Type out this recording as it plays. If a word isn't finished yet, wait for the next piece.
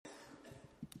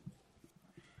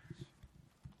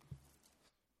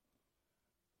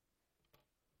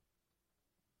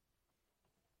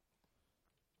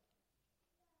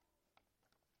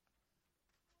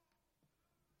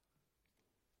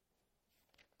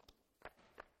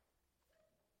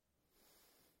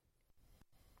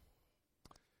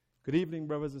Good evening,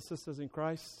 brothers and sisters in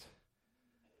Christ.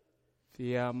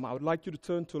 I would like you to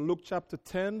turn to Luke chapter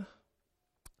 10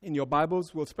 in your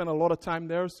Bibles. We'll spend a lot of time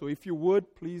there, so if you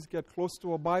would, please get close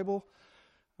to a Bible.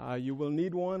 You will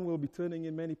need one. We'll be turning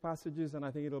in many passages, and I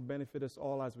think it'll benefit us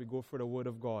all as we go through the Word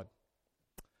of God.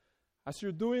 As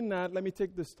you're doing that, let me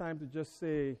take this time to just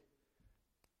say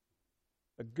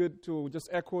just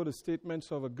echo the statements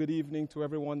of a good evening to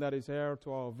everyone that is here,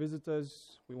 to our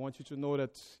visitors. We want you to know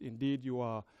that indeed you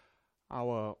are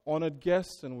our honored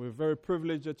guests, and we're very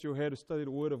privileged that you're here to study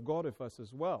the Word of God with us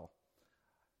as well.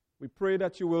 We pray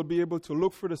that you will be able to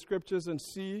look through the Scriptures and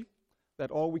see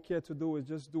that all we care to do is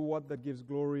just do what that gives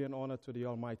glory and honor to the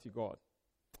Almighty God.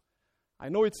 I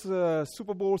know it's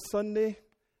Super Bowl Sunday,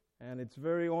 and it's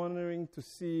very honoring to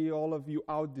see all of you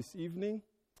out this evening.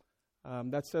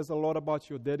 That says a lot about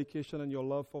your dedication and your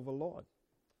love for the Lord.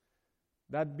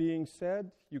 That being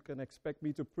said, you can expect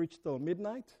me to preach till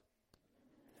midnight.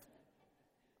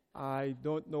 I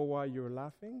don't know why you're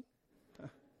laughing.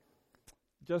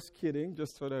 Just kidding,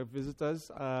 just for the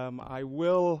visitors. I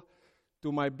will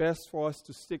do my best for us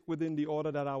to stick within the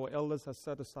order that our elders have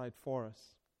set aside for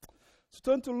us. So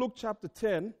turn to Luke chapter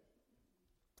 10.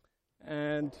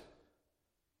 And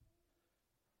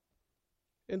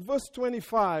in verse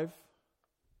 25,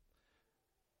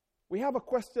 we have a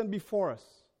question before us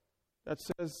that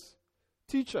says,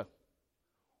 "Teacher,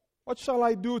 what shall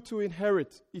I do to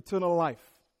inherit eternal life?"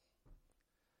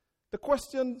 The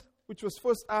question which was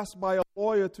first asked by a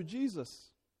lawyer to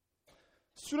Jesus.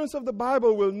 Students of the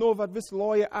Bible will know that this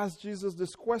lawyer asked Jesus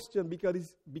this question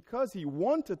because he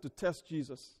wanted to test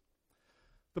Jesus.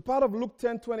 The part of Luke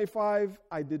 10:25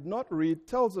 I did not read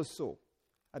tells us so.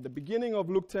 At the beginning of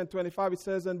Luke 10:25 it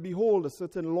says, "And behold, a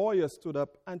certain lawyer stood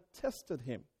up and tested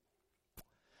him."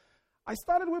 I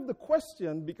started with the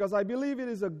question because I believe it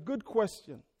is a good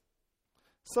question.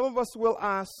 Some of us will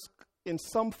ask in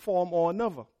some form or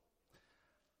another,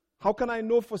 how can I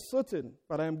know for certain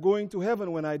that I am going to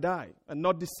heaven when I die and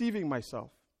not deceiving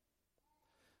myself?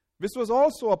 This was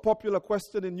also a popular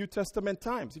question in New Testament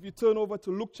times. If you turn over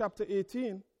to Luke chapter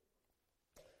 18,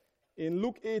 in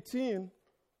Luke 18,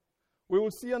 we will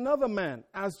see another man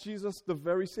ask Jesus the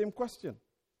very same question.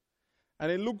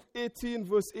 And in Luke 18,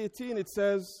 verse 18, it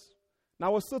says,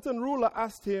 "Now a certain ruler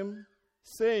asked him,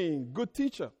 saying, 'Good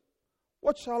teacher,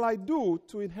 what shall I do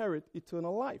to inherit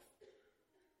eternal life?'"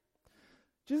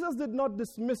 Jesus did not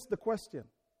dismiss the question,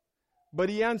 but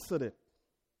he answered it.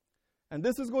 And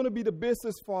this is going to be the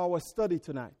basis for our study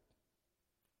tonight.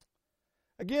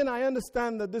 Again, I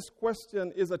understand that this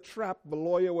question is a trap the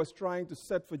lawyer was trying to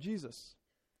set for Jesus.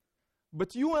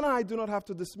 But you and I do not have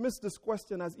to dismiss this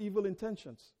question as evil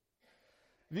intentions.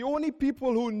 The only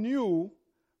people who knew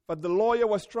that the lawyer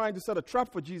was trying to set a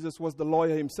trap for Jesus was the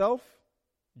lawyer himself,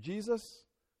 Jesus,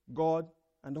 God,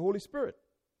 and the Holy Spirit.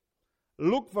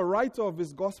 Luke, the writer of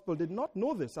his gospel, did not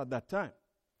know this at that time.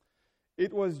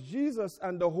 It was Jesus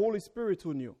and the Holy Spirit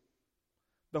who knew.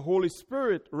 The Holy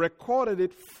Spirit recorded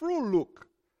it through Luke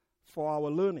for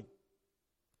our learning.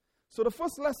 So the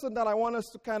first lesson that I want us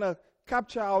to kind of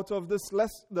capture out of this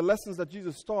the lessons that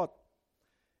Jesus taught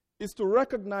is to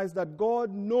recognize that God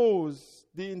knows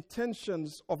the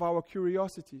intentions of our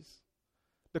curiosities,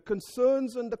 the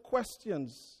concerns and the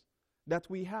questions that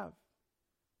we have.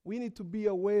 We need to be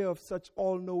aware of such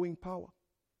all-knowing power.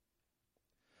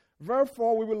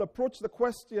 Therefore, we will approach the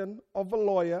question of the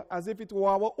lawyer as if it were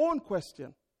our own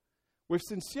question, with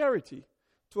sincerity,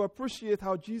 to appreciate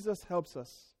how Jesus helps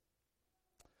us.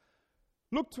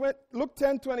 Luke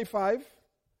 10:25,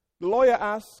 the lawyer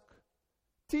asked,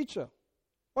 "Teacher,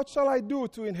 what shall I do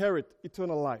to inherit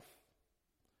eternal life?"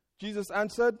 Jesus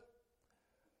answered,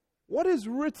 "What is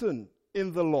written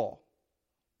in the law?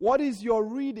 What is your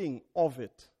reading of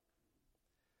it?"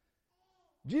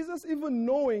 Jesus, even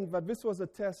knowing that this was a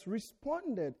test,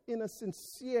 responded in a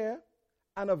sincere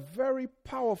and a very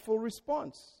powerful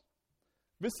response.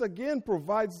 This again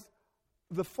provides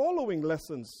the following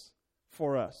lessons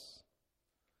for us.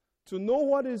 To know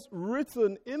what is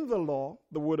written in the law,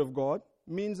 the Word of God,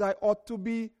 means I ought to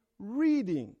be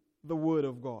reading the Word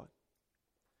of God.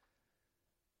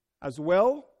 As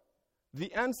well,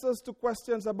 the answers to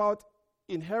questions about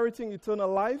inheriting eternal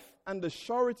life and the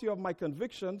surety of my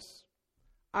convictions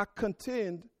are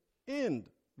contained in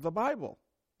the Bible,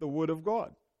 the Word of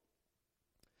God.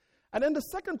 And then the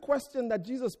second question that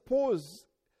Jesus posed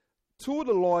to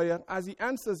the lawyer as he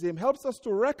answers him helps us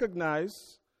to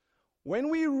recognize when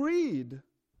we read,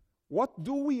 what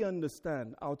do we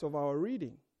understand out of our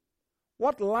reading?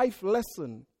 What life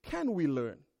lesson can we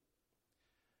learn?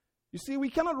 You see, we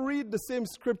cannot read the same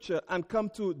scripture and come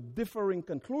to differing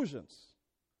conclusions,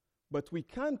 but we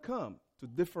can come to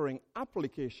differing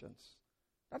applications.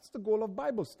 That's the goal of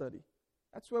Bible study.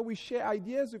 That's where we share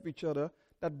ideas with each other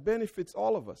that benefits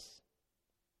all of us.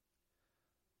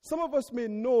 Some of us may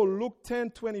know Luke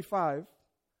 10:25,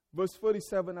 verse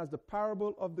 37 as the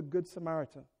parable of the Good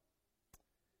Samaritan.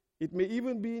 It may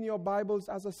even be in your Bibles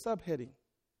as a subheading.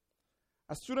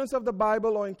 As students of the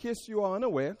Bible, or in case you are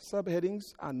unaware,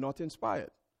 subheadings are not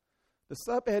inspired. The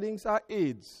subheadings are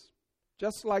aids,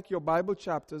 just like your Bible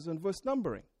chapters and verse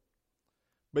numbering.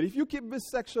 But if you keep this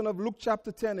section of Luke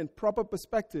chapter 10 in proper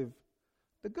perspective,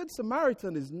 the Good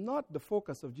Samaritan is not the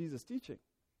focus of Jesus' teaching.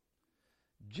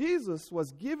 Jesus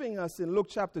was giving us in Luke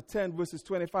chapter 10, verses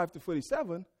 25 to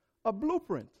 37, a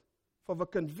blueprint for the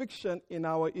conviction in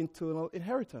our internal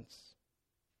inheritance.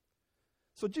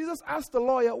 So Jesus asked the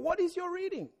lawyer, what is your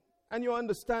reading and your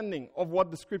understanding of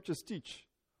what the scriptures teach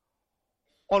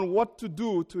on what to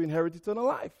do to inherit eternal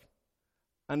life?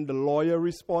 And the lawyer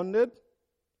responded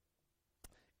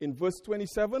in verse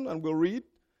 27, and we'll read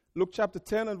Luke chapter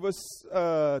 10 and verse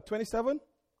 27.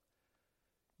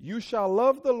 You shall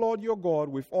love the Lord your God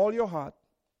with all your heart,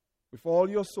 with all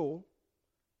your soul,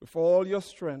 with all your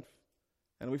strength,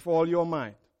 and with all your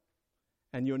mind,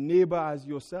 and your neighbor as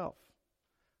yourself.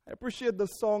 I appreciate the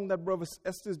song that Brother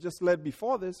Estes just led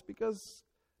before this, because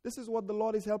this is what the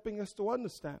Lord is helping us to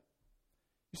understand.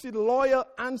 You see, the lawyer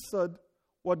answered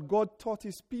what God taught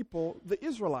his people, the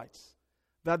Israelites,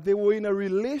 that they were in a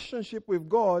relationship with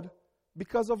God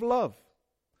because of love.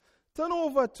 Turn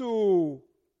over to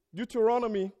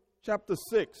Deuteronomy chapter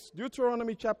 6.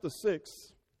 Deuteronomy chapter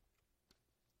 6.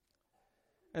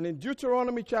 And in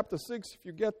Deuteronomy chapter 6, if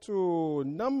you get to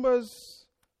Numbers,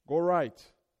 go right.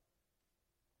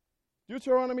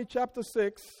 Deuteronomy chapter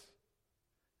 6,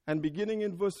 and beginning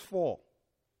in verse 4.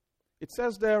 It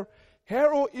says there,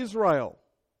 Hear, O Israel,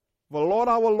 the Lord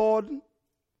our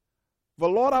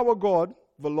God,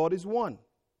 the Lord is one.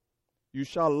 You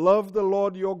shall love the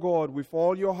Lord your God with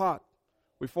all your heart,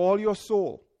 with all your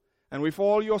soul, and with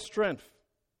all your strength.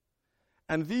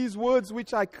 And these words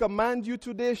which I command you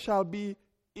today shall be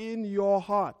in your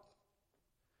heart.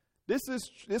 This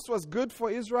was good for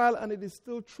Israel, and it is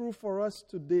still true for us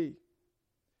today.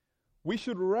 We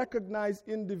should recognize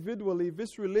individually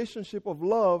this relationship of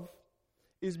love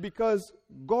is because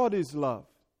God is love.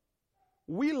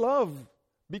 We love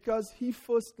because He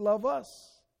first loved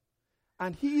us.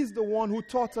 And He is the one who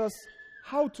taught us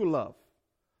how to love.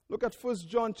 Look at 1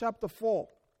 John chapter 4.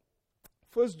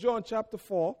 1 John chapter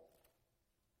 4,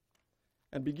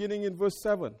 and beginning in verse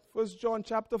 7. 1 John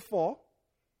chapter 4,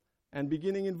 and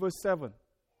beginning in verse 7.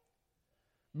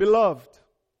 Beloved,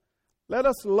 let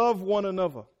us love one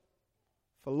another,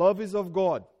 for love is of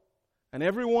God, and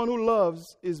everyone who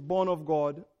loves is born of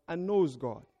God and knows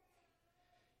God.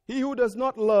 He who does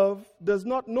not love does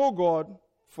not know God,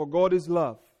 for God is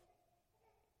love.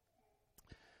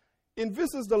 In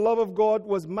this is the love of God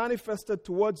was manifested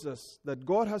towards us, that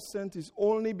God has sent His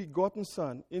only begotten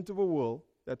Son into the world,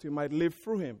 that we might live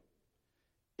through Him.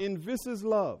 In this is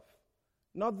love,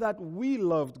 not that we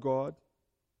loved God,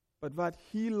 but that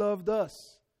He loved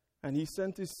us, and He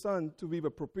sent His Son to be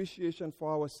the propitiation for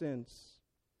our sins.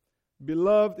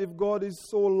 Beloved, if God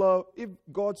so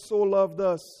loved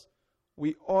us,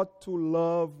 we ought to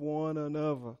love one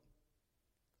another.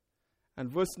 And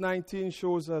verse 19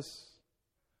 shows us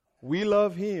we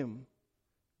love Him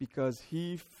because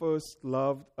He first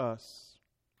loved us.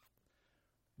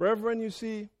 Brethren, you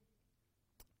see,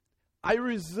 I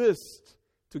resist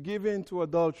to give in to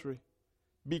adultery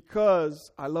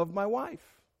because I love my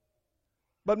wife.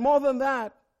 But more than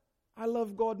that, I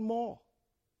love God more.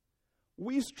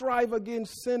 We strive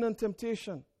against sin and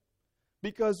temptation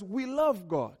because we love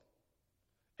God.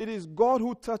 It is God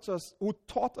who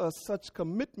taught us such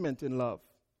commitment in love.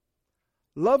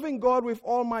 Loving God with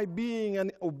all my being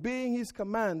and obeying His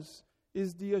commands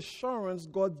is the assurance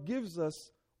God gives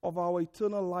us of our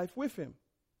eternal life with Him.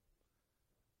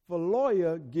 The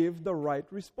lawyer gave the right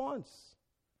response.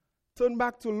 Turn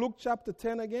back to Luke chapter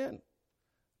 10 again.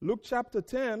 Luke chapter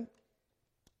 10,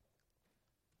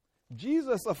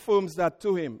 Jesus affirms that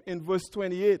to him in verse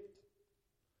 28.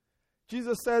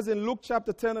 Jesus says in Luke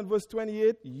chapter 10 and verse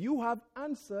 28, you have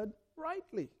answered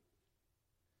rightly.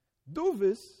 Do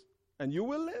this and you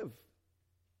will live.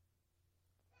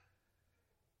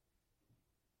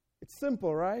 It's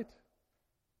simple, right?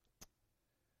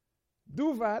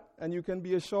 Do that and you can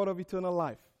be assured of eternal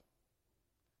life.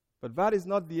 But that is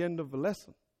not the end of the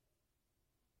lesson.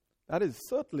 That is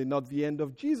certainly not the end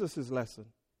of Jesus' lesson.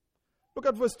 Look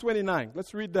at verse 29.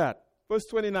 Let's read that. Verse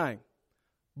 29.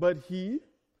 But he,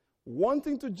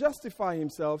 wanting to justify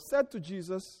himself, said to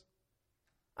Jesus,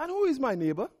 and who is my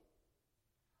neighbor?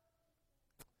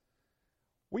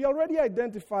 We already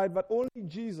identified that only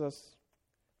Jesus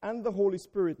and the Holy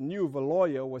Spirit knew the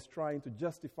lawyer was trying to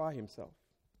justify himself.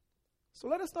 So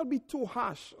let us not be too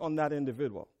harsh on that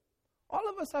individual. All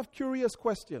of us have curious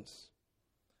questions.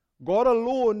 God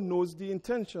alone knows the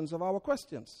intentions of our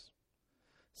questions.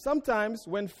 Sometimes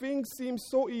when things seem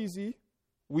so easy,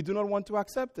 we do not want to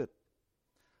accept it.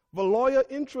 The lawyer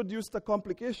introduced a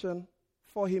complication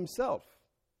for himself,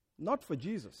 not for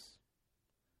Jesus,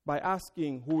 by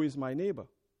asking, "Who is my neighbor?"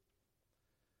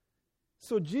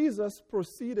 So Jesus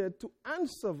proceeded to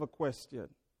answer the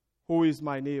question, "Who is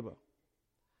my neighbor?"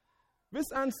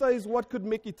 This answer is what could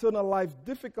make eternal life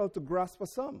difficult to grasp for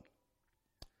some.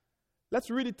 Let's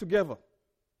read it together.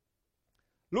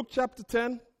 Luke chapter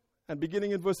 10 and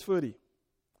beginning in verse 30.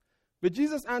 But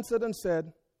Jesus answered and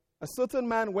said, "A certain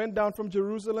man went down from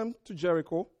Jerusalem to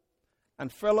Jericho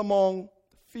and fell among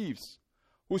thieves,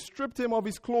 who stripped him of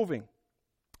his clothing,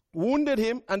 wounded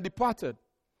him, and departed,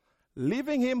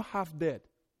 leaving him half dead.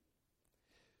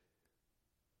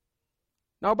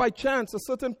 Now by chance a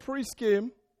certain priest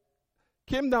came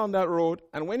down that road,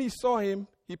 and when he saw him,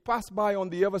 he passed by on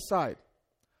the other side.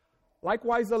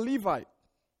 Likewise a Levite,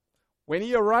 when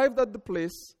he arrived at the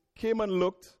place, came and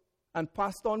looked and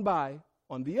passed on by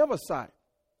on the other side.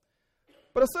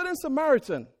 But a certain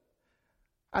Samaritan,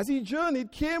 as he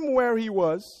journeyed, came where he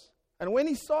was, and when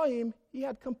he saw him, he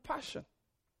had compassion.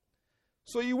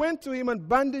 So he went to him and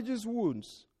bandaged his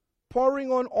wounds,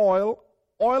 pouring on oil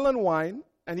and wine,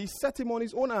 and he set him on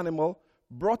his own animal,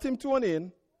 brought him to an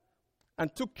inn,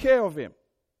 and took care of him.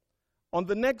 On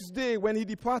the next day, when he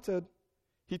departed,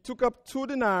 he took up 2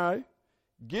 denarii,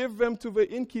 gave them to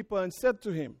the innkeeper, and said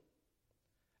to him,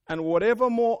 "And whatever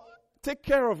more, take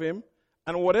care of him,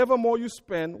 and whatever more you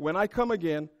spend, when I come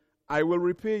again, I will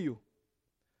repay you."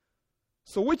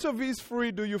 So which of these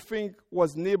 3 do you think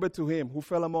was neighbor to him who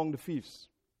fell among the thieves?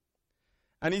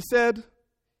 And he said,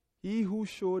 "He who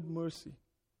showed mercy."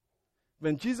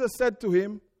 Then Jesus said to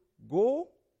him,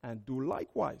 "Go and do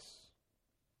likewise."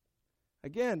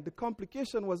 Again, the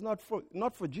complication was not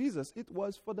for Jesus, it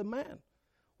was for the man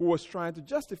who was trying to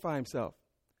justify himself.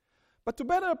 But to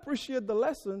better appreciate the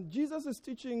lesson, Jesus is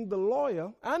teaching the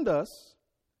lawyer and us.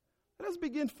 Let us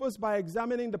begin first by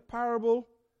examining the parable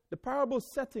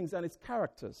settings and its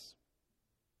characters.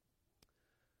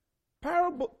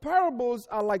 Parables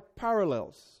are like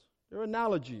parallels. They're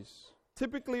analogies,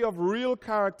 typically of real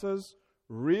characters,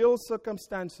 real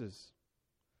circumstances.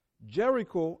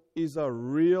 Jericho is a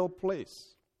real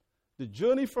place. The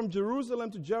journey from Jerusalem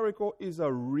to Jericho is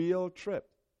a real trip,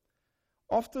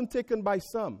 often taken by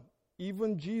some,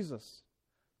 even Jesus.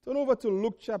 Turn over to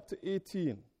Luke chapter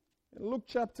 18. In Luke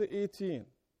chapter 18.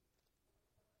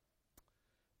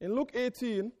 In Luke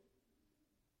 18,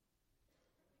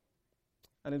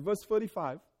 and in verse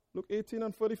 35, Luke 18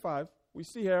 and 35, we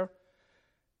see here,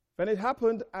 "When it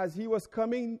happened as he was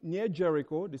coming near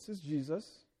Jericho," this is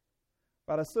Jesus,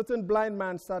 "but a certain blind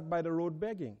man sat by the road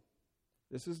begging."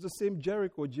 This is the same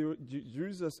Jericho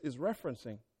Jesus is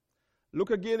referencing. Look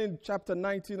again in chapter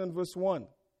 19 and verse 1.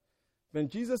 "When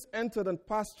Jesus entered and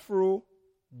passed through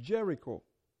Jericho."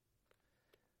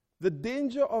 The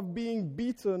danger of being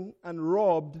beaten and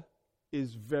robbed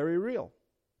is very real.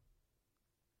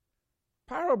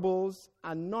 Parables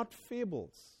are not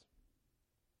fables.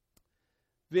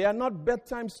 They are not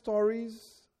bedtime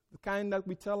stories, the kind that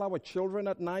we tell our children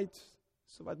at night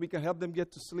so that we can help them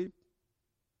get to sleep.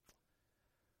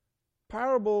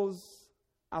 Parables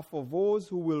are for those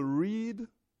who will read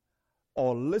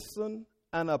or listen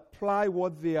and apply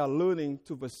what they are learning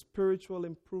to the spiritual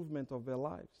improvement of their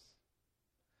lives.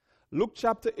 Luke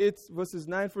chapter 8, verses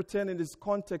 9 through 10 in this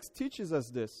context teaches us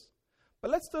this.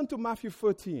 But let's turn to Matthew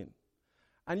 13,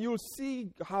 and you'll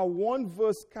see how one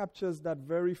verse captures that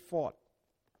very thought.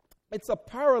 It's a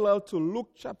parallel to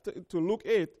Luke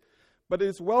 8, but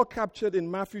it's well captured in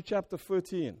Matthew chapter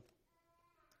 13.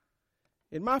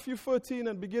 In Matthew 13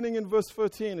 and beginning in verse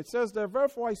 13, it says there,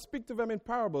 "Therefore I speak to them in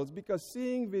parables, because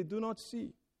seeing they do not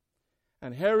see,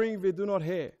 and hearing they do not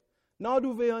hear, nor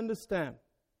do they understand."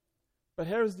 But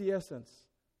here is the essence.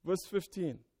 Verse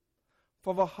 15.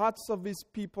 "For the hearts of these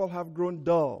people have grown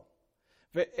dull.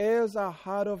 Their ears are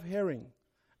hard of hearing,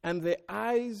 and their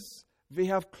eyes they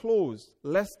have closed,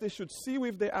 lest they should see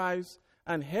with their eyes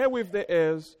and hear with their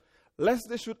ears, lest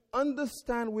they should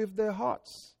understand with their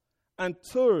hearts and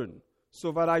turn,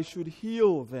 so that I should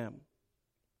heal them."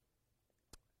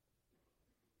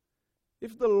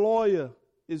 If the lawyer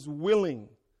is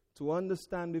willing to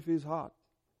understand with his heart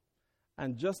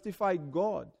and justify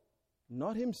God,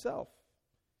 not himself,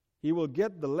 he will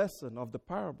get the lesson of the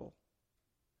parable.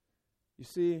 You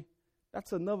see,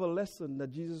 that's another lesson that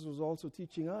Jesus was also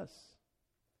teaching us.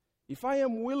 if I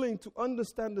am willing to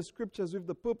understand the scriptures with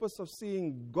the purpose of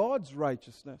seeing God's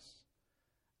righteousness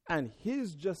and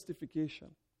his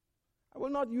justification, I will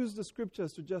not use the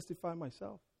scriptures to justify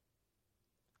myself.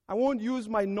 I won't use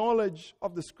my knowledge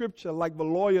of the scripture like the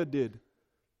lawyer did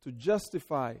to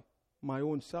justify my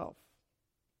own self.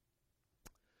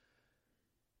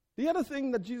 The other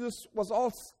thing that Jesus was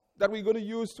also, that we're going to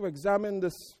use to examine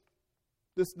the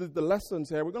lessons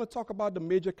here, we're going to talk about the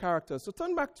major characters. So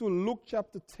turn back to Luke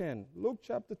chapter 10. Luke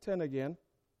chapter 10 again.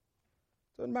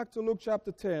 Turn back to Luke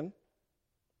chapter 10.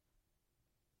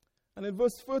 And in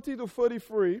verse 30 to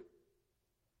 33,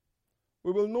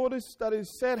 we will notice that it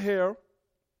said here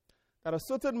that a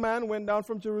certain man went down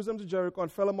from Jerusalem to Jericho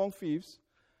and fell among thieves.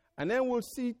 And then we'll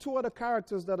see two other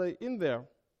characters that are in there.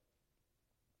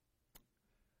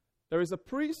 There is a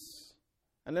priest,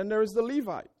 and then there is the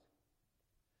Levite.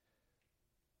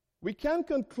 We can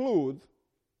conclude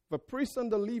the priest and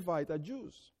the Levite are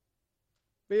Jews.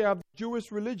 They have the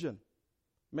Jewish religion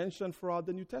mentioned throughout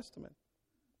the New Testament.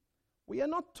 We are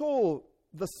not told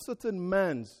the certain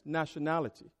man's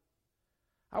nationality.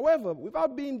 However,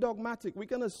 without being dogmatic, we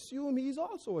can assume he's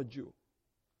also a Jew.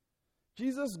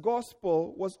 Jesus'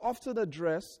 gospel was often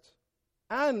addressed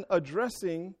and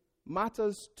addressing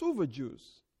matters to the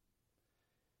Jews.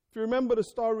 If you remember the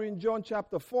story in John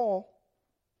chapter 4,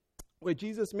 where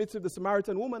Jesus meets with the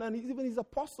Samaritan woman, and even his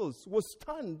apostles were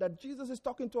stunned that Jesus is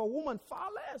talking to a woman, far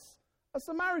less a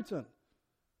Samaritan.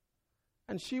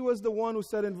 And she was the one who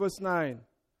said in verse 9,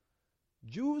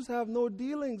 Jews have no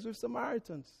dealings with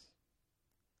Samaritans.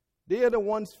 They are the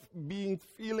ones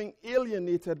feeling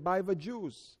alienated by the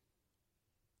Jews.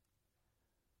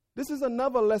 This is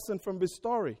another lesson from this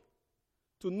story,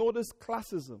 to notice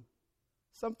classism,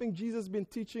 something Jesus has been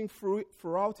teaching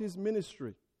throughout his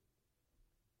ministry.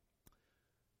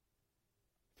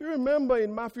 If you remember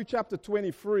in Matthew chapter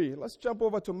 23, let's jump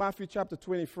over to Matthew chapter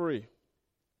 23.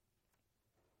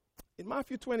 In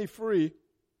Matthew 23,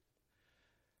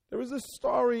 there is a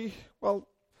story,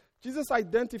 Jesus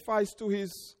identifies to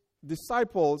his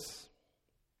disciples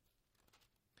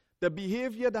the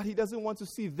behavior that he doesn't want to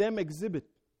see them exhibit.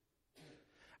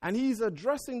 And he's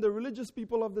addressing the religious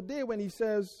people of the day when he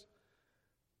says,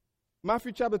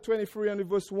 Matthew chapter 23 and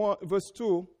verse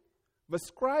 2, the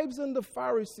scribes and the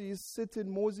Pharisees sit in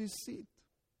Moses' seat.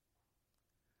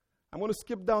 I'm going to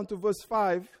skip down to verse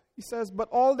 5. He says, but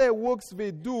all their works they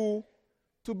do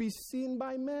to be seen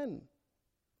by men.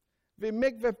 They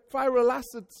make their viral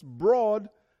assets broad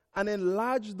and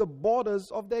enlarge the borders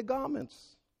of their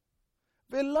garments.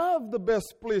 They love the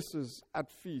best places at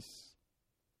feasts,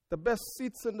 the best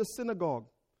seats in the synagogue,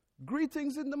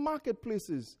 greetings in the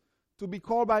marketplaces, to be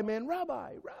called by men,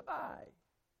 Rabbi, Rabbi.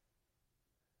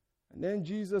 And then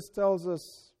Jesus tells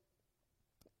us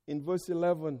in verse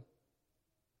 11,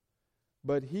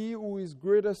 but he who is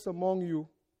greatest among you,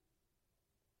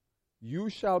 he who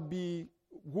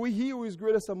is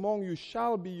greatest among you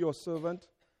shall be your servant,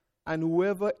 and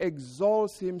whoever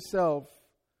exalts himself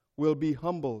will be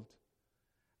humbled,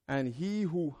 and he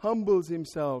who humbles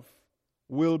himself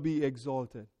will be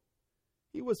exalted.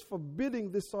 He was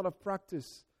forbidding this sort of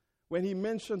practice when he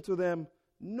mentioned to them,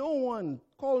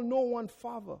 call no one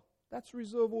father. That's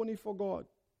reserved only for God.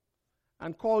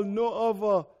 And call no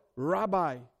other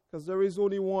rabbi, because there is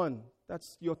only one.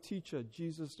 That's your teacher,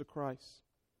 Jesus the Christ.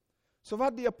 So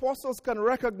that the apostles can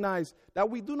recognize that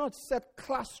we do not set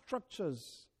class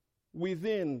structures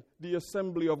within the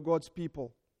assembly of God's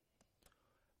people.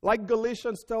 Like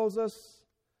Galatians tells us,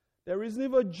 there is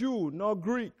neither Jew nor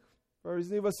Greek, there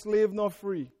is neither slave nor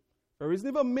free, there is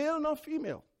neither male nor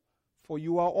female, for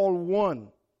you are all one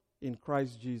in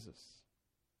Christ Jesus.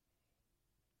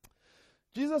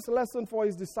 Jesus' lesson for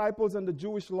his disciples and the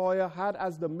Jewish lawyer had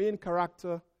as the main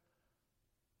character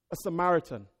a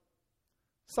Samaritan.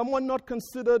 Someone not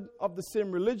considered of the same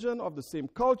religion, of the same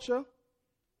culture,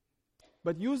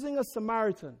 but using a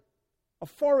Samaritan, a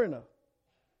foreigner.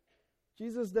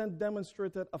 Jesus then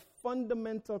demonstrated a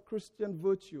fundamental Christian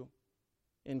virtue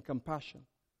in compassion.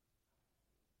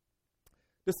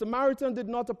 The Samaritan did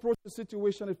not approach the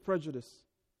situation with prejudice.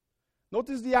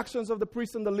 Notice the actions of the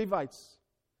priests and the Levites.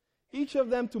 Each of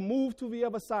them to move to the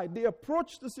other side. They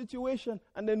approached the situation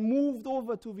and then moved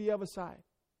over to the other side.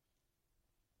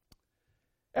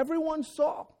 Everyone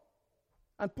saw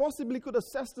and possibly could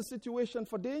assess the situation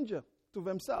for danger to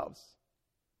themselves.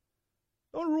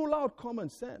 Don't rule out common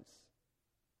sense.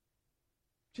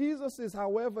 Jesus is,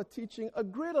 however, teaching a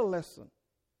greater lesson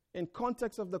in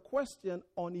context of the question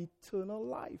on eternal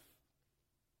life.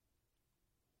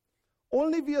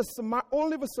 Only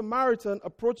the Samaritan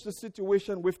approached the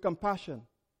situation with compassion.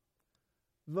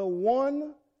 The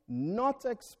one not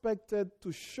expected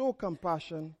to show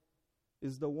compassion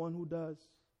is the one who does.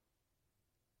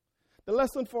 The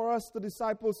lesson for us, the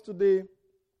disciples today,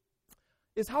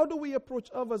 is how do we approach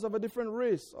others of a different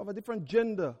race, of a different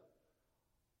gender,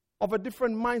 of a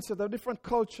different mindset, of a different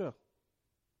culture?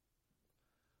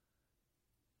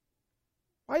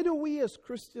 Why do we as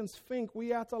Christians think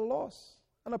we are at a loss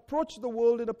and approach the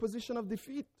world in a position of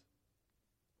defeat,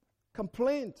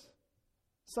 complaint?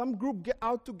 Some group get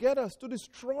out to get us, to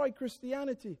destroy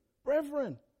Christianity.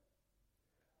 Brethren,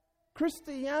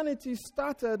 Christianity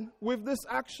started with this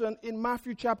action in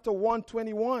Matthew chapter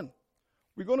 1:21.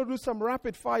 We're going to do some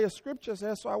rapid fire scriptures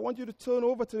here, so I want you to turn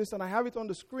over to this, and I have it on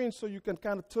the screen so you can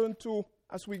kind of turn to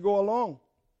as we go along.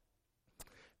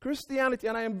 Christianity,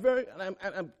 and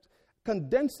I'm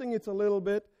condensing it a little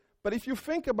bit, but if you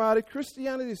think about it,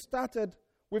 Christianity started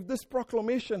with this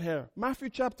proclamation here. Matthew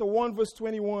chapter 1 verse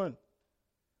 21.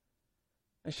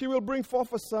 And she will bring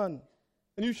forth a son,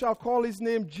 and you shall call his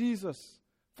name Jesus,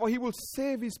 for he will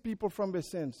save his people from their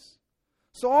sins.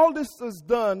 So all this is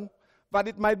done that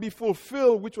it might be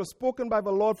fulfilled, which was spoken by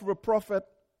the Lord through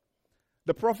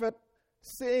the prophet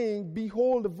saying,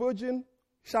 behold, the virgin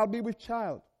shall be with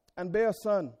child, and bear a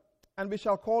son, and we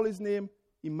shall call his name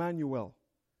Emmanuel,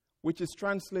 which is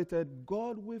translated,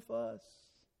 God with us.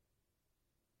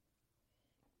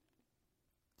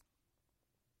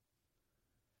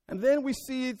 And then we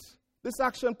see this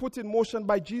action put in motion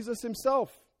by Jesus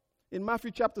himself in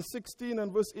Matthew chapter 16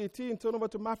 and verse 18. Turn over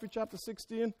to Matthew chapter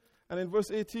 16 and in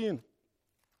verse 18.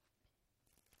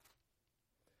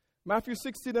 Matthew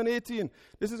 16 and 18.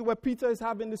 This is where Peter is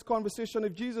having this conversation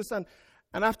with Jesus. And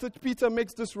after Peter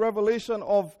makes this revelation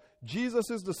of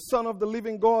Jesus is the Son of the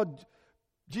living God,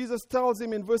 Jesus tells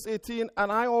him in verse 18, and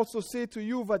I also say to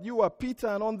you that you are Peter,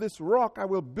 and on this rock I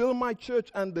will build my church,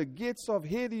 and the gates of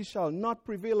Hades shall not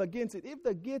prevail against it. If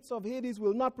the gates of Hades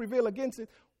will not prevail against it,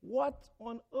 what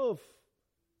on earth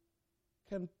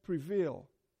can prevail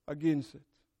against it?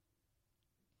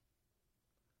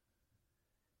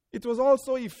 It was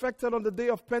also effected on the day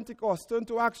of Pentecost. Turn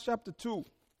to Acts chapter 2.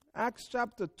 Acts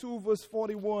chapter 2 verse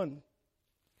 41.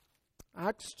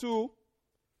 Acts 2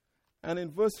 and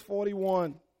in verse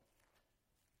 41.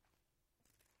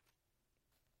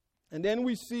 And then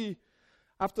we see,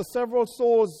 after several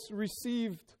souls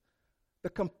received the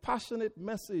compassionate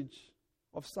message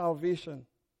of salvation,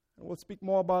 and we'll speak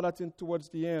more about that towards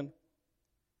the end,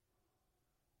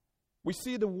 we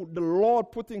see the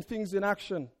Lord putting things in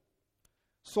action.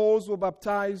 Souls were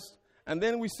baptized, and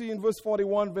then we see in verse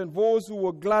 41, when those who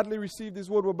will gladly receive this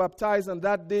word were baptized, and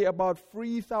that day about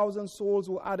 3,000 souls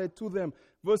were added to them.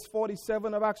 Verse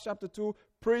 47 of Acts chapter 2,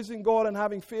 praising God and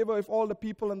having favor with all the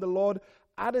people, and the Lord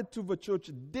added to the church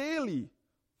daily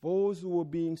those who were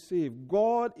being saved.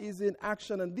 God is in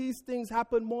action, and these things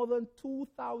happened more than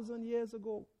 2,000 years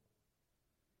ago.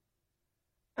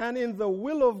 And in the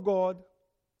will of God,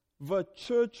 the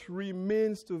church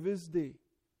remains to this day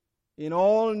in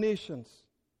all nations.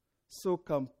 So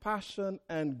compassion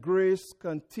and grace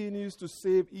continues to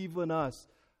save even us.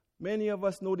 Many of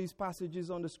us know these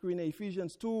passages on the screen.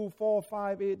 Ephesians 2, 4,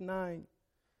 5, 8, 9.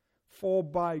 For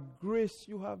by grace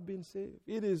you have been saved.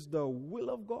 It is the will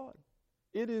of God.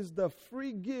 It is the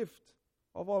free gift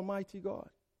of Almighty God.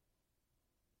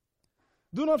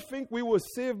 Do not think we were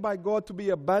saved by God to be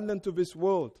abandoned to this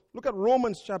world. Look at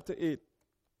Romans chapter 8.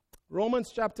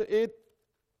 Romans chapter 8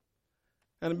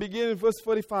 and begin in verse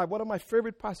 45. One of my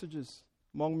favorite passages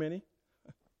among many.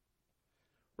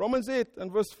 Romans 8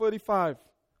 and verse 45.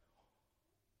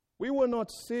 We were not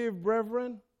saved,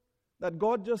 brethren, that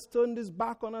God just turned his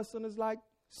back on us and is like,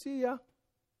 see ya.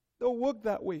 Don't work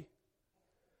that way.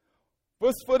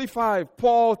 Verse 45,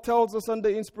 Paul tells us under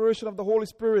inspiration of the Holy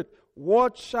Spirit,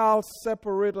 what shall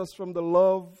separate us from the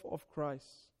love of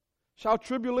Christ? Shall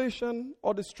tribulation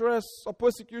or distress or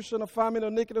persecution or famine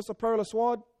or nakedness or peril or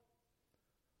sword?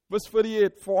 Verse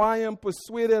 38, for I am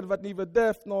persuaded that neither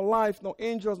death nor life, nor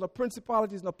angels, nor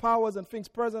principalities, nor powers and things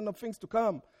present, nor things to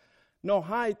come, nor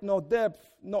height, nor depth,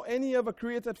 nor any other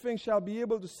created thing shall be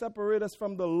able to separate us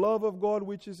from the love of God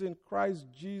which is in Christ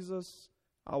Jesus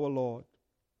our Lord.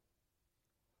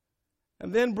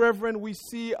 And then, brethren, we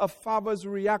see a father's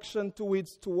reaction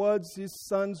towards his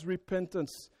son's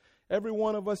repentance. Every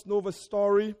one of us know the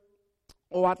story,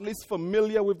 or at least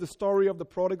familiar with the story of the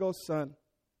prodigal son.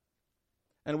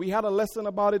 And we had a lesson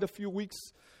about it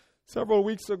several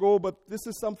weeks ago, but this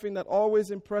is something that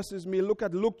always impresses me. Look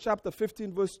at Luke chapter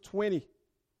 15, verse 20.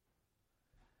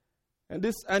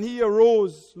 And he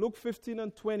arose, Luke 15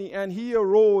 and 20, and he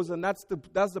arose, and that's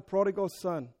the prodigal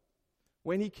son.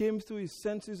 When he came to his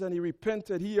senses and he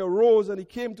repented, he arose and he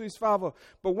came to his father.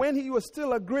 But when he was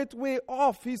still a great way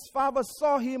off, his father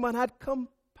saw him and had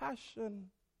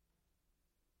compassion.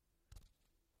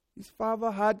 His father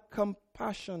had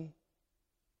compassion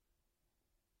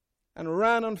and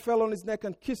ran and fell on his neck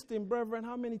and kissed him. Brethren,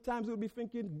 how many times we'll be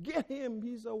thinking, get him,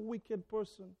 he's a wicked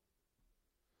person.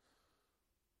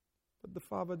 But the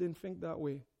father didn't think that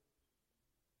way.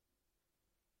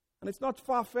 And it's not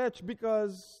far-fetched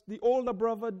because the older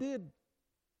brother did.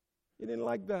 He didn't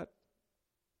like that.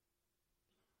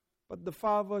 But the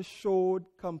father showed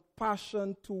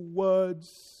compassion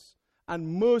towards and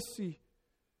mercy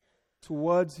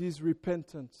towards his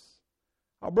repentance.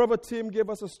 Our brother Tim gave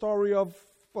us a story of,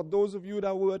 for those of you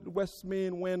that were at West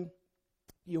Main, when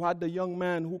you had the young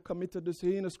man who committed this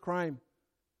heinous crime.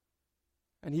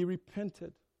 And he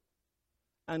repented.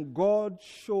 And God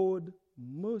showed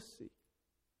mercy.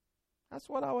 That's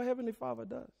what our Heavenly Father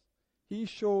does. He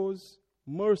shows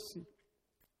mercy.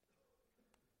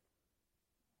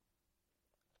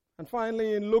 And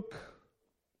finally, in Luke,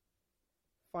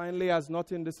 as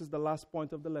nothing, this is the last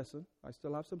point of the lesson. I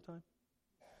still have some time.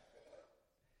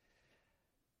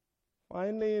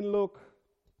 Finally, in Luke,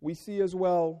 we see as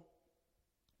well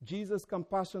Jesus'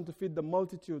 compassion to feed the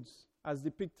multitudes as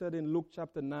depicted in Luke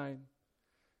chapter 9,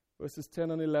 verses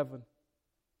 10 and 11.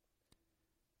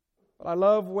 But I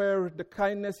love where the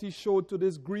kindness he showed to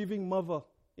this grieving mother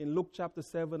in Luke chapter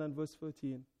 7 and verse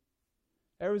 13.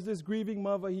 There is this grieving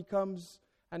mother, he comes,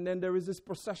 and then there is this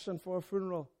procession for a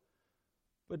funeral.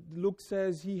 But Luke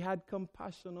says he had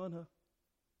compassion on her.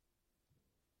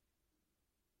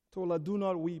 Told her, do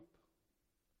not weep.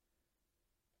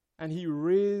 And he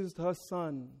raised her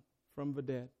son from the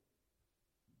dead.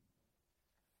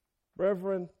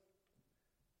 Brethren,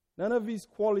 none of these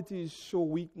qualities show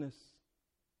weakness.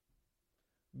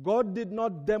 God did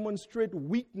not demonstrate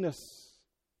weakness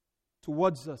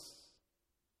towards us,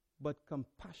 but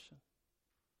compassion.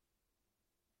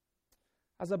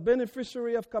 As a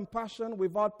beneficiary of compassion,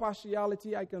 without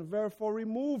partiality, I can therefore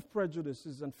remove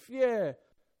prejudices and fear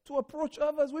to approach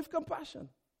others with compassion.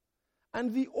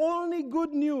 And the only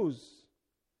good news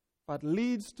that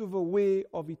leads to the way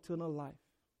of eternal life.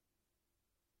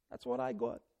 That's what I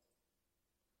got.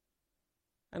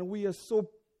 And we are so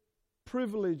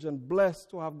privileged and blessed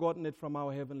to have gotten it from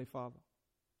our Heavenly Father.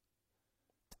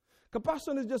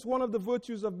 Compassion is just one of the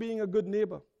virtues of being a good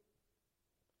neighbor.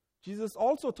 Jesus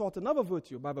also taught another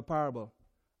virtue by the parable,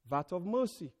 that of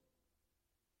mercy.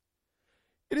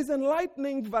 It is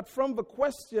enlightening that from the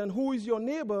question, who is your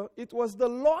neighbor, it was the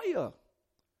lawyer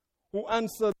who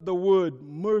answered the word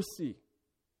mercy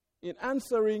in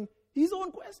answering his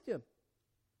own question.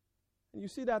 And you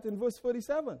see that in verse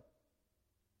 37.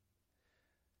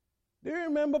 Do you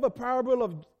remember the parable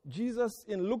of Jesus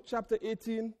in Luke chapter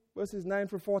 18, verses 9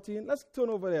 through 14? Let's turn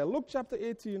over there. Luke chapter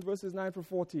 18, verses 9 through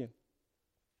 14.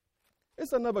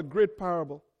 It's another great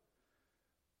parable.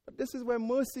 But this is where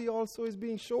mercy also is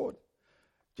being showed.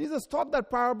 Jesus taught that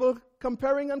parable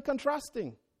comparing and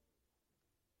contrasting.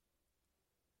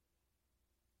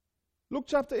 Luke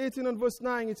chapter 18 and verse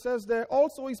 9, it says there,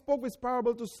 also he spoke this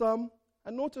parable to some,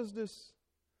 and notice this,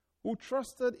 who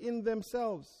trusted in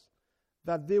themselves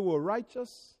that they were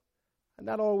righteous, and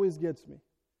that always gets me,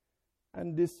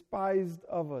 and despised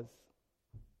others.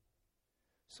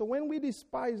 So when we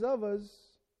despise others,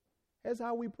 here's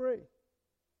how we pray.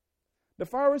 The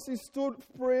Pharisee stood,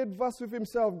 prayed thus with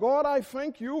himself, God, I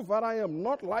thank you that I am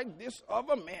not like this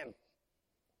other man.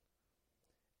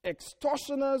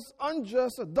 Extortioners,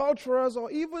 unjust, adulterers, or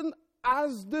even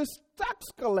as this tax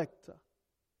collector.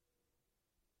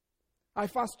 I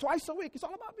fast twice a week. It's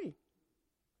all about me.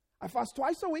 I fast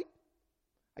twice a week.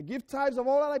 I give tithes of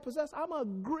all that I possess. I'm a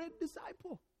great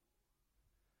disciple.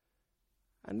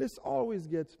 And this always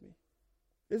gets me.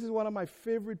 This is one of my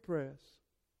favorite prayers.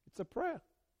 It's a prayer.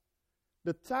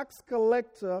 The tax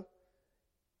collector,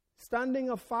 standing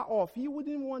afar off, he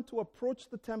wouldn't want to approach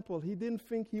the temple. He didn't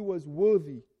think he was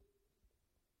worthy.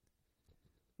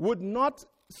 Would not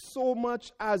so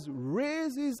much as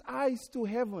raise his eyes to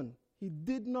heaven. He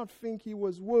did not think he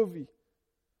was worthy.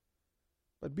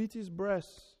 But beat his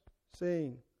breast,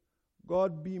 saying,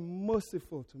 God, be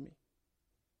merciful to me,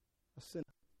 a sinner.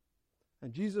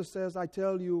 And Jesus says, I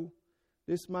tell you,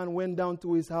 this man went down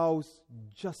to his house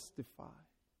justified.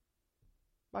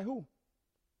 By whom?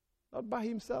 Not by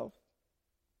himself,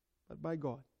 but by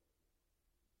God.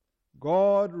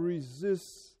 God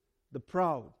resists the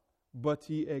proud, but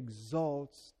he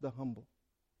exalts the humble.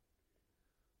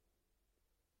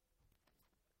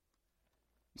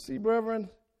 You see, brethren,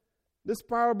 this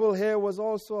parable here was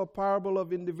also a parable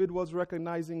of individuals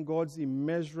recognizing God's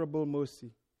immeasurable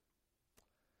mercy.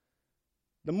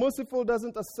 The merciful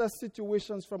doesn't assess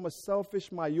situations from a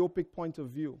selfish, myopic point of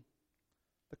view.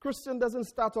 The Christian doesn't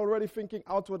start already thinking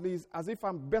outwardly as if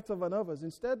I'm better than others.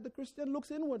 Instead, the Christian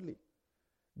looks inwardly,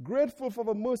 grateful for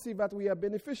the mercy that we are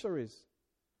beneficiaries.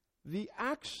 The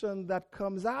action that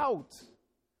comes out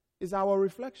is our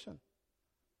reflection,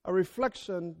 a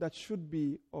reflection that should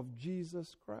be of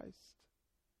Jesus Christ.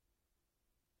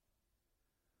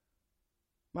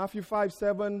 Matthew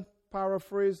 5:7,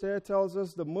 paraphrase there, tells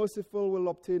us the merciful will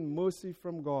obtain mercy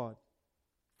from God.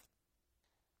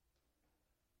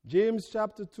 James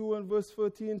chapter 2 and verse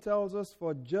 13 tells us,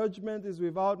 for judgment is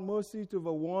without mercy to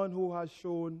the one who has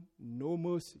shown no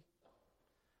mercy.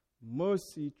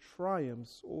 Mercy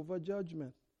triumphs over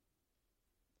judgment.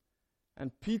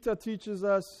 And Peter teaches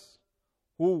us,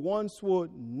 who once were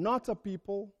not a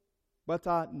people, but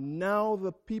are now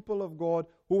the people of God,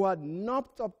 who had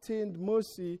not obtained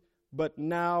mercy, but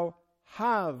now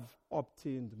have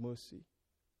obtained mercy.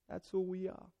 That's who we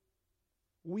are.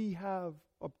 We have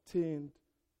obtained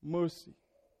mercy.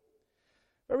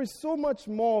 There is so much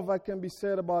more that can be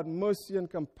said about mercy and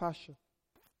compassion.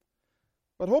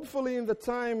 But hopefully in the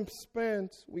time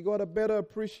spent, we got a better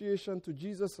appreciation to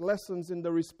Jesus' lessons in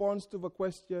the response to the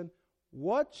question,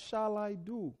 what shall I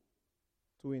do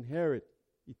to inherit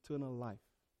eternal life?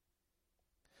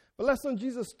 The lesson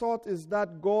Jesus taught is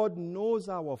that God knows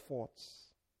our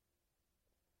thoughts.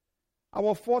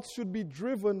 Our thoughts should be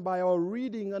driven by our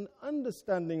reading and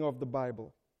understanding of the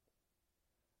Bible.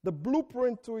 The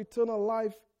blueprint to eternal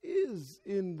life is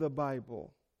in the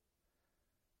Bible.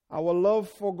 Our love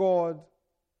for God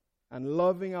and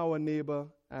loving our neighbor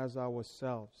as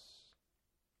ourselves.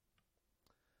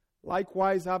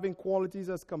 Likewise, having qualities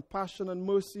as compassion and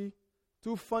mercy,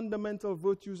 two fundamental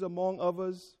virtues among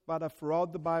others that are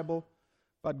throughout the Bible,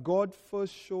 but God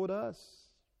first showed us.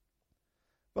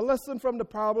 The lesson from the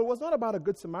parable was not about a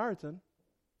good Samaritan.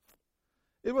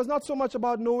 It was not so much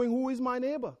about knowing who is my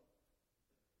neighbor.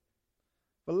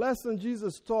 The lesson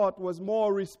Jesus taught was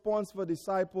more a response for a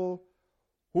disciple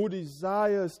who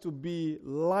desires to be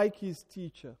like his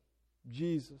teacher,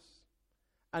 Jesus,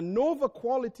 and know the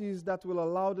qualities that will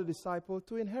allow the disciple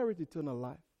to inherit eternal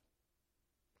life.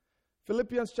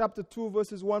 Philippians chapter 2,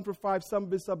 verses 1 through 5 sum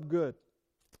this up good.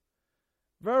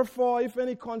 Therefore, if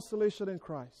any consolation in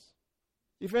Christ,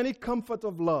 if any comfort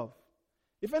of love,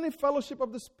 if any fellowship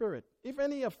of the Spirit, if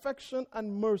any affection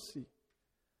and mercy,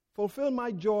 fulfill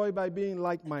my joy by being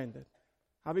like-minded,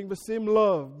 having the same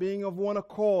love, being of one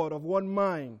accord, of one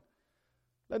mind.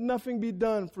 Let nothing be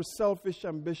done for selfish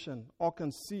ambition or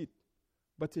conceit,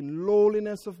 but in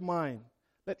lowliness of mind.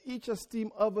 Let each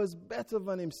esteem others better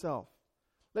than himself.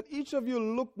 Let each of you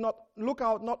look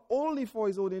out not only for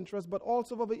his own interest, but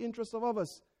also for the interest of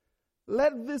others.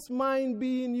 Let this mind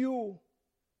be in you,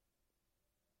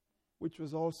 which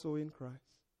was also in Christ.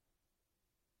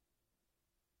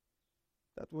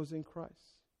 That was in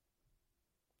Christ.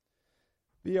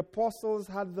 The apostles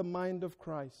had the mind of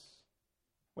Christ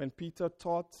when Peter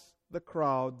taught the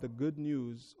crowd the good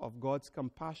news of God's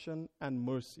compassion and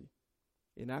mercy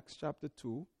in Acts chapter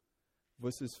 2,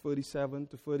 verses 37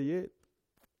 to 38.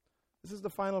 This is the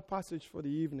final passage for the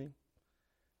evening.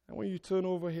 And when you turn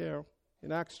over here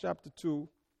in Acts chapter 2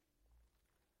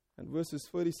 and verses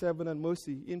 37 and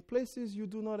mercy, in places you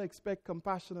do not expect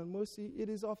compassion and mercy, it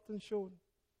is often shown.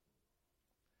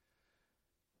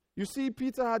 You see,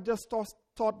 Peter had just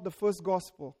taught the first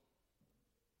gospel.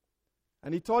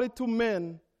 And he taught it to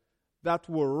men that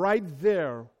were right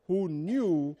there who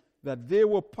knew that they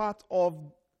were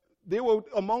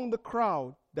among the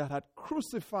crowd that had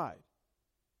crucified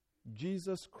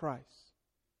Jesus Christ.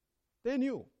 They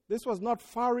knew. This was not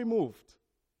far removed.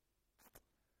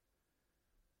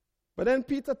 But then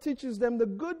Peter teaches them the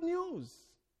good news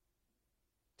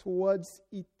towards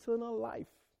eternal life.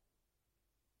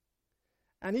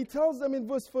 And he tells them in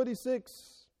verse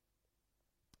 36,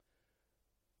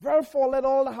 therefore let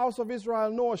all the house of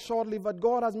Israel know assuredly that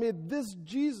God has made this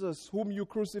Jesus whom you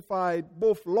crucified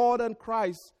both Lord and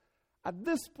Christ. At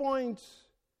this point,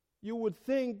 you would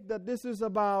think that this is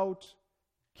about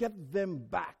get them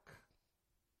back.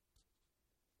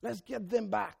 Let's get them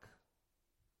back.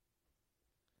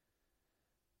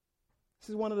 This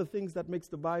is one of the things that makes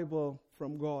the Bible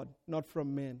from God, not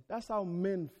from men. That's how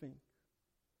men think.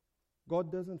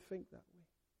 God doesn't think that way.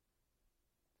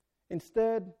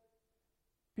 Instead,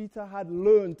 Peter had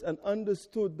learned and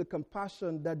understood the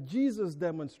compassion that Jesus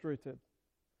demonstrated.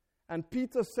 And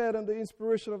Peter said, under the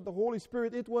inspiration of the Holy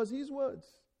Spirit, it was his words.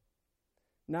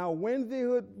 Now, when they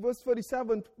heard, verse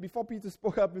 37, before Peter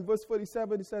spoke up, in verse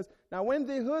 37, he says, now when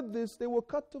they heard this, they were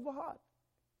cut to the heart.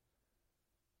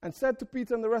 And said to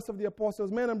Peter and the rest of the apostles,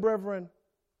 men and brethren,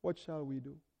 what shall we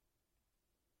do?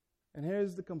 And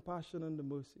here's the compassion and the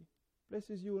mercy.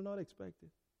 Places you will not expect it.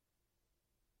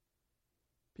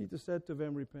 Peter said to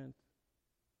them, repent.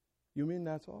 You mean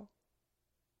that's all?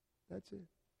 That's it.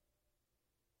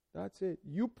 That's it.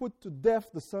 You put to death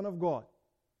the Son of God,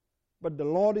 but the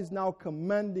Lord is now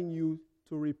commanding you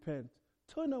to repent.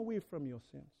 Turn away from your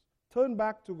sins. Turn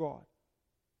back to God.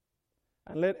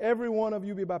 And let every one of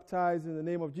you be baptized in the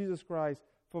name of Jesus Christ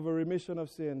for the remission of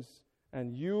sins,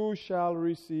 and you shall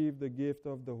receive the gift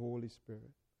of the Holy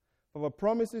Spirit. For the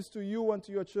promises to you and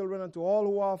to your children and to all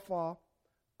who are far,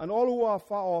 and all who are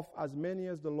far off, as many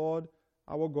as the Lord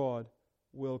our God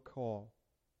will call.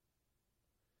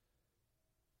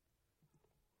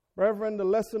 Brethren, the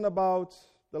lesson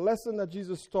that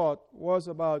Jesus taught was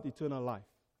about eternal life.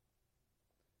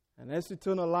 And this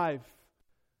eternal life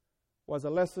was a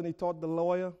lesson he taught the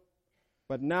lawyer,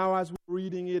 but now as we're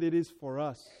reading it, it is for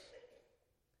us.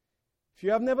 If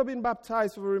you have never been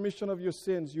baptized for the remission of your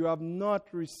sins, you have not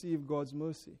received God's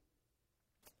mercy.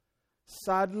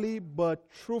 Sadly,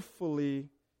 but truthfully,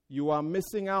 you are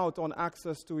missing out on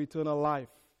access to eternal life.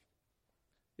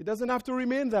 It doesn't have to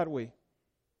remain that way.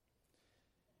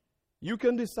 You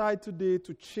can decide today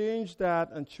to change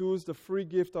that and choose the free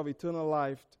gift of eternal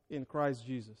life in Christ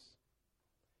Jesus.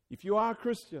 If you are a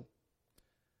Christian,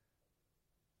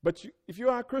 but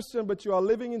you are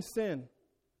living in sin,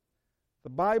 the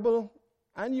Bible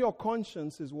and your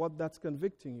conscience is what that's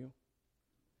convicting you.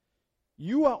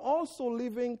 You are also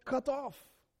living cut off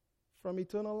from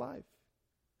eternal life.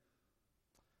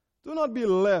 Do not be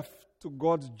left to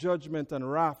God's judgment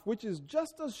and wrath, which is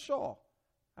just as sure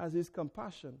as His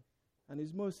compassion and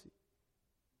His mercy.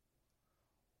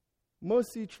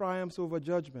 Mercy triumphs over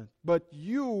judgment, but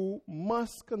you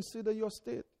must consider your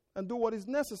state and do what is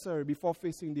necessary before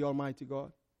facing the Almighty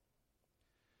God.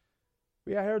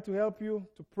 We are here to help you,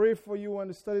 to pray for you, and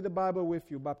to study the Bible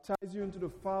with you, baptize you into the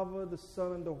Father, the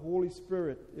Son, and the Holy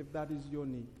Spirit, if that is your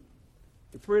need.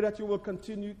 We pray that you will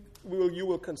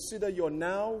consider your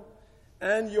now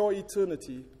and your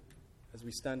eternity as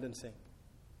we stand and sing.